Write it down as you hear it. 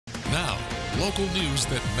Now, local news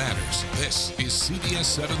that matters. This is CBS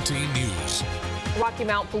 17 News. Rocky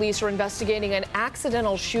Mount police are investigating an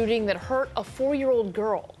accidental shooting that hurt a 4-year-old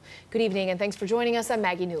girl. Good evening and thanks for joining us. I'm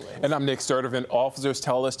Maggie Newland. And I'm Nick Sturdivant. Officers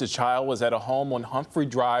tell us the child was at a home on Humphrey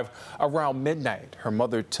Drive around midnight. Her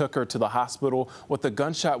mother took her to the hospital with a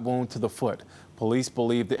gunshot wound to the foot. Police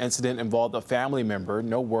believe the incident involved a family member.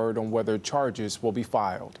 No word on whether charges will be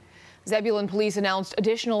filed. Zebulon police announced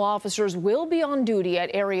additional officers will be on duty at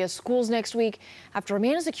area schools next week after a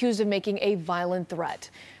man is accused of making a violent threat.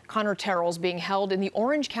 Connor Terrell's being held in the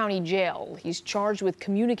Orange County Jail. He's charged with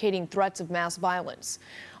communicating threats of mass violence.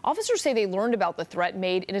 Officers say they learned about the threat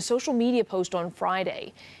made in a social media post on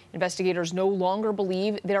Friday. Investigators no longer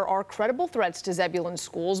believe there are credible threats to Zebulon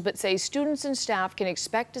schools, but say students and staff can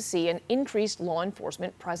expect to see an increased law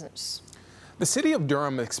enforcement presence. The city of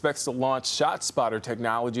Durham expects to launch ShotSpotter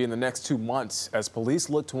technology in the next 2 months as police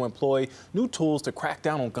look to employ new tools to crack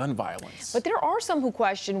down on gun violence. But there are some who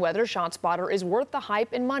question whether ShotSpotter is worth the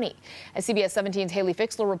hype and money. As CBS 17's Haley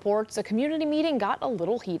Fixler reports, a community meeting got a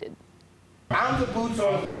little heated. I'm the boots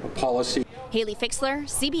on policy. Haley Fixler,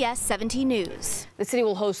 CBS 17 News. The city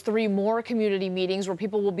will host 3 more community meetings where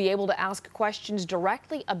people will be able to ask questions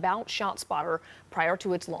directly about ShotSpotter prior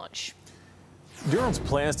to its launch. Durham's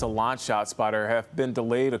plans to launch ShotSpotter have been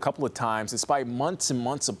delayed a couple of times despite months and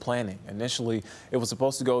months of planning. Initially, it was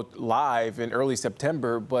supposed to go live in early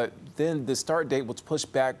September, but then the start date was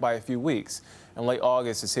pushed back by a few weeks. In late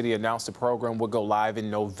August, the city announced the program would go live in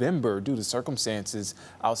November due to circumstances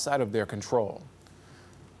outside of their control.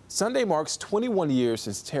 Sunday marks 21 years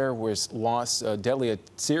since terrorists launched a deadly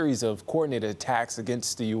series of coordinated attacks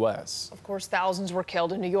against the U.S. Of course, thousands were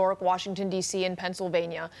killed in New York, Washington, D.C., and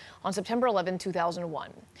Pennsylvania on September 11,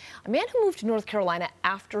 2001. A man who moved to North Carolina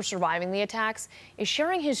after surviving the attacks is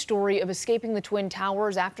sharing his story of escaping the Twin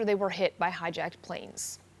Towers after they were hit by hijacked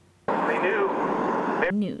planes. They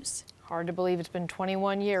knew. News. Hard to believe it's been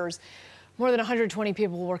 21 years. More than 120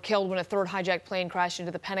 people were killed when a third hijacked plane crashed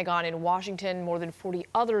into the Pentagon in Washington. More than 40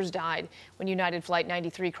 others died when United Flight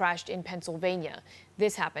 93 crashed in Pennsylvania.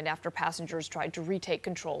 This happened after passengers tried to retake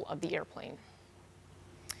control of the airplane.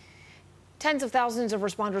 Tens of thousands of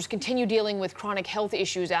responders continue dealing with chronic health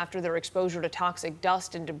issues after their exposure to toxic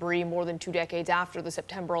dust and debris more than 2 decades after the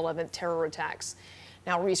September 11th terror attacks.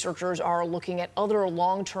 Now, researchers are looking at other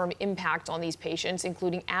long-term impacts on these patients,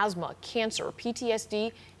 including asthma, cancer,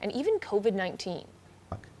 PTSD, and even COVID-19.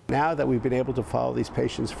 Now that we've been able to follow these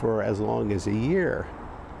patients for as long as a year,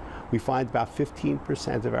 we find about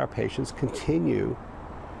 15% of our patients continue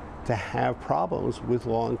to have problems with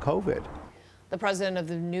long COVID. The president of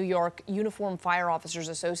the New York Uniform Fire Officers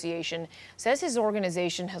Association says his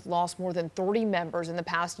organization has lost more than 30 members in the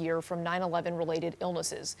past year from 9/11 related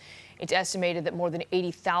illnesses. It's estimated that more than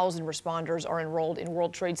 80,000 responders are enrolled in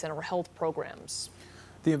World Trade Center health programs.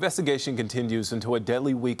 The investigation continues into a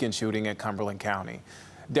deadly weekend shooting in Cumberland County.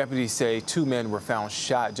 Deputies say 2 men were found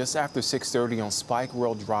shot just after 6:30 on Spike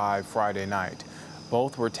World Drive Friday night.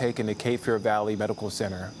 Both were taken to Cape Fear Valley Medical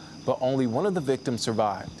Center, but only one of the victims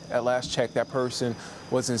survived. At last check, that person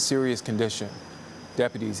was in serious condition.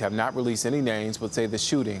 Deputies have not released any names, but say the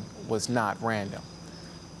shooting was not random.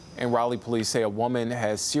 And Raleigh police say a woman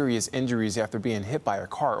has serious injuries after being hit by a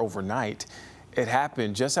car overnight. It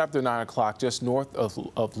happened just after 9 o'clock, just north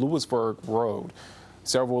of Lewisburg Road.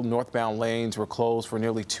 Several northbound lanes were closed for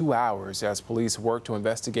nearly 2 hours as police worked to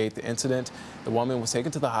investigate the incident. The woman was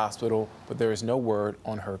taken to the hospital, but there is no word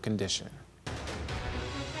on her condition.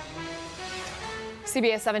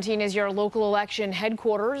 CBS 17 is your local election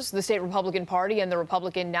headquarters. The state Republican Party and the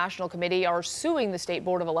Republican National Committee are suing the State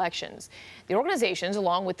Board of Elections. The organizations,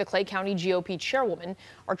 along with the Clay County GOP chairwoman,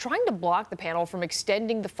 are trying to block the panel from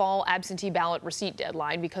extending the fall absentee ballot receipt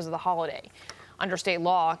deadline because of the holiday. Under state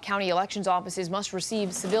law, county elections offices must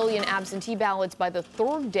receive civilian absentee ballots by the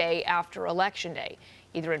 3rd day after Election Day,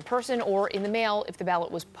 either in person or in the mail if the ballot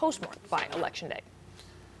was postmarked by Election Day.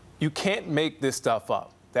 You can't make this stuff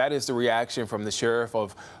up. That is the reaction from the sheriff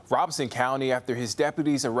of Robeson County after his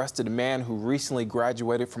deputies arrested a man who recently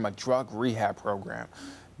graduated from a drug rehab program.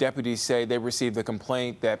 Deputies say they received a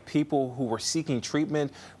complaint that people who were seeking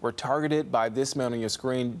treatment were targeted by this man on your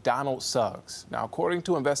screen, Donald Suggs. Now, according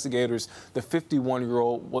to investigators, the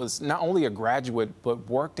 51-year-old was not only a graduate, but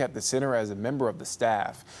worked at the center as a member of the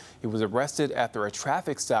staff. He was arrested after a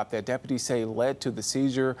traffic stop that deputies say led to the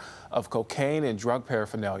seizure of cocaine and drug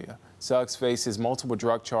paraphernalia. Suggs faces multiple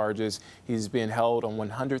drug charges. He's being held on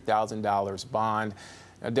 $100,000 bond.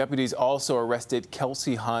 Now, deputies also arrested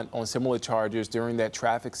Kelsey Hunt on similar charges during that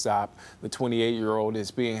traffic stop. The 28-year-old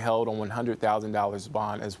is being held on $100,000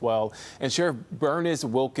 bond as well. And Sheriff Bernice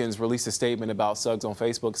Wilkins released a statement about Suggs on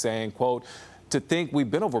Facebook saying, quote, "To think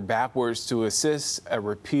we've been over backwards to assist a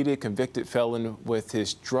repeated convicted felon with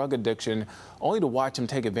his drug addiction, only to watch him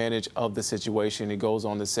take advantage of the situation." He goes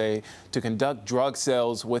on to say, to conduct drug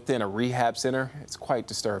sales within a rehab center, it's quite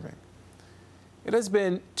disturbing. It has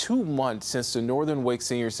been 2 months since the Northern Wake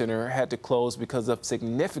Senior Center had to close because of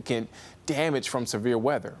significant damage from severe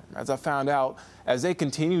weather. As I found out, as they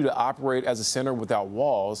continue to operate as a center without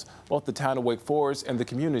walls, both the town of Wake Forest and the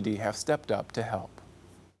community have stepped up to help.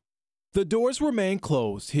 The doors remain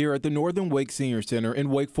closed here at the Northern Wake Senior Center in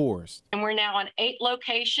Wake Forest. And we're now on 8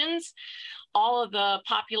 locations. All of the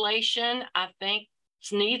population, I think,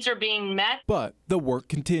 needs are being met. But the work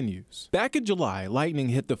continues. Back in July, lightning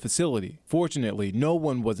hit the facility. Fortunately, no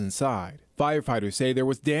one was inside. Firefighters say there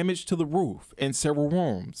was damage to the roof and several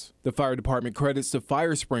rooms. The fire department credits the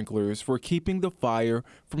fire sprinklers for keeping the fire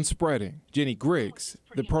from spreading. Jenny Griggs,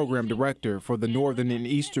 the program director for the Northern and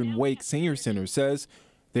Eastern Wake Senior Center, says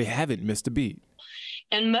they haven't missed a beat.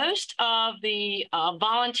 And most of the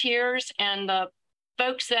volunteers and the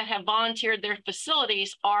folks that have volunteered their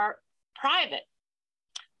facilities are private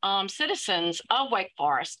citizens of Wake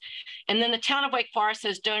Forest. And then the town of Wake Forest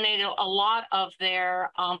has donated a lot of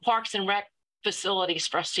their parks and rec facilities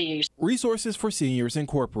for us to use. Resources for Seniors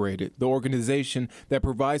Incorporated, the organization that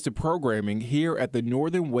provides the programming here at the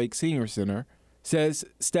Northern Wake Senior Center, says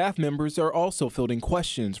staff members are also fielding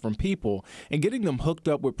questions from people and getting them hooked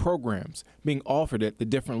up with programs being offered at the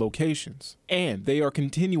different locations. And they are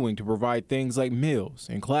continuing to provide things like meals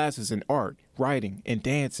and classes in art, writing, and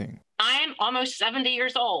dancing. I'm almost 70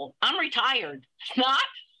 years old. I'm retired. Not.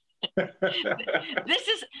 This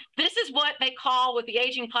is what they call with the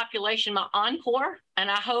aging population my encore, and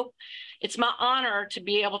I hope it's my honor to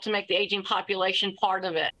be able to make the aging population part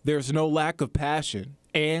of it. There's no lack of passion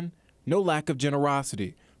and no lack of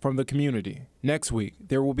generosity from the community. Next week,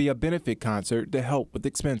 there will be a benefit concert to help with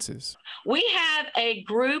expenses. We have a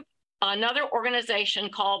group, another organization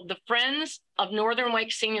called the Friends of Northern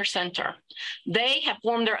Wake Senior Center. They have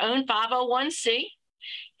formed their own 501c,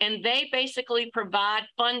 and they basically provide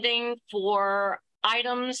funding for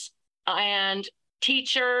items and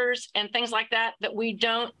teachers and things like that that we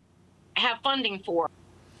don't have funding for.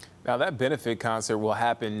 Now, that benefit concert will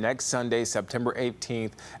happen next Sunday, September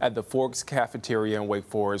 18th at the Forks Cafeteria in Wake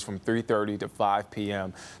Forest from 3:30 to 5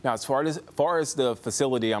 p.m. Now, as far as the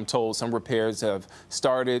facility, I'm told some repairs have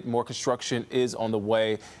started, more construction is on the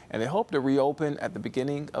way, and they hope to reopen at the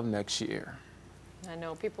beginning of next year. I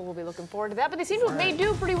know people will be looking forward to that, but they seem to have made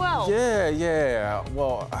do pretty well. Yeah.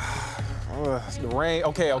 Well, the rain.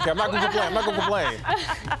 Okay. I'm not gonna complain.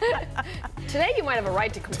 Today you might have a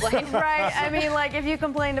right to complain. Right. I mean, like, if you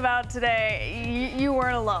complained about today, you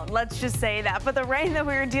weren't alone. Let's just say that. But the rain that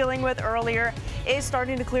we were dealing with earlier is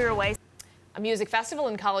starting to clear away. A music festival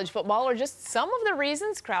and college football are just some of the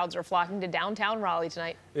reasons crowds are flocking to downtown Raleigh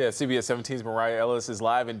tonight. Yeah, CBS 17's Mariah Ellis is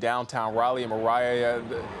live in downtown Raleigh. And Mariah,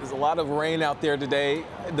 there's a lot of rain out there today.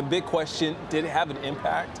 The big question, did it have an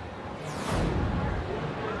impact?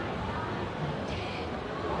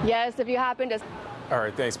 Yes, if you happen to... All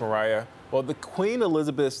right, thanks, Mariah. Well, the Queen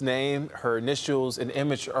Elizabeth's name, her initials, and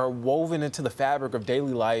image are woven into the fabric of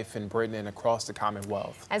daily life in Britain and across the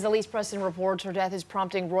Commonwealth. As Elise Preston reports, her death is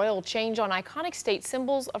prompting royal change on iconic state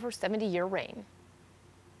symbols of her 70-year reign.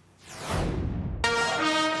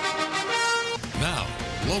 Now,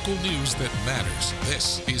 local news that matters.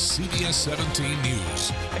 This is CBS 17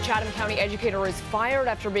 News. A Chatham County educator is fired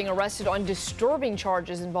after being arrested on disturbing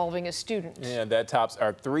charges involving a student. Yeah, that tops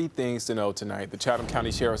our 3 things to know tonight. The Chatham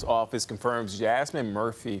County Sheriff's Office confirms Jasmine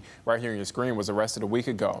Murphy, right here on your screen, was arrested a week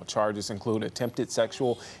ago. Charges include attempted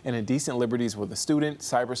sexual and indecent liberties with a student,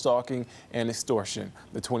 cyberstalking, and extortion.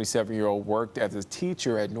 The 27-year-old worked as a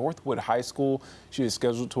teacher at Northwood High School. She is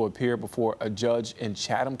scheduled to appear before a judge in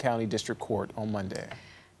Chatham County District Court on Monday.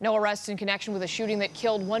 No arrests in connection with a shooting that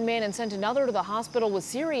killed one man and sent another to the hospital with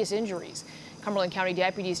serious injuries. Cumberland County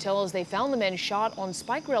deputies tell us they found the men shot on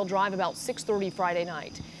Spike Rail Drive about 6:30 Friday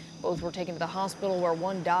night. Both were taken to the hospital where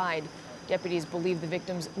one died. Deputies believe the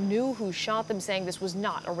victims knew who shot them, saying this was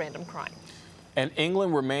not a random crime. And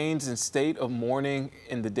England remains in state of mourning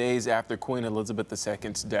in the days after Queen Elizabeth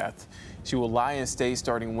II's death. She will lie in state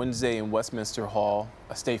starting Wednesday in Westminster Hall.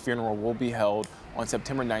 A state funeral will be held on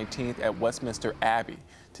September 19th at Westminster Abbey.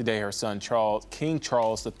 Today, her son, King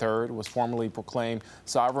Charles III, was formally proclaimed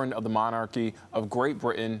sovereign of the monarchy of Great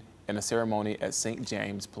Britain in a ceremony at St.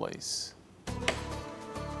 James Place.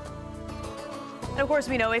 And of course,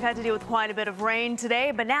 we know we've had to deal with quite a bit of rain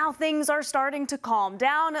today, but now things are starting to calm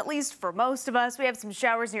down, at least for most of us. We have some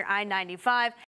showers near I-95.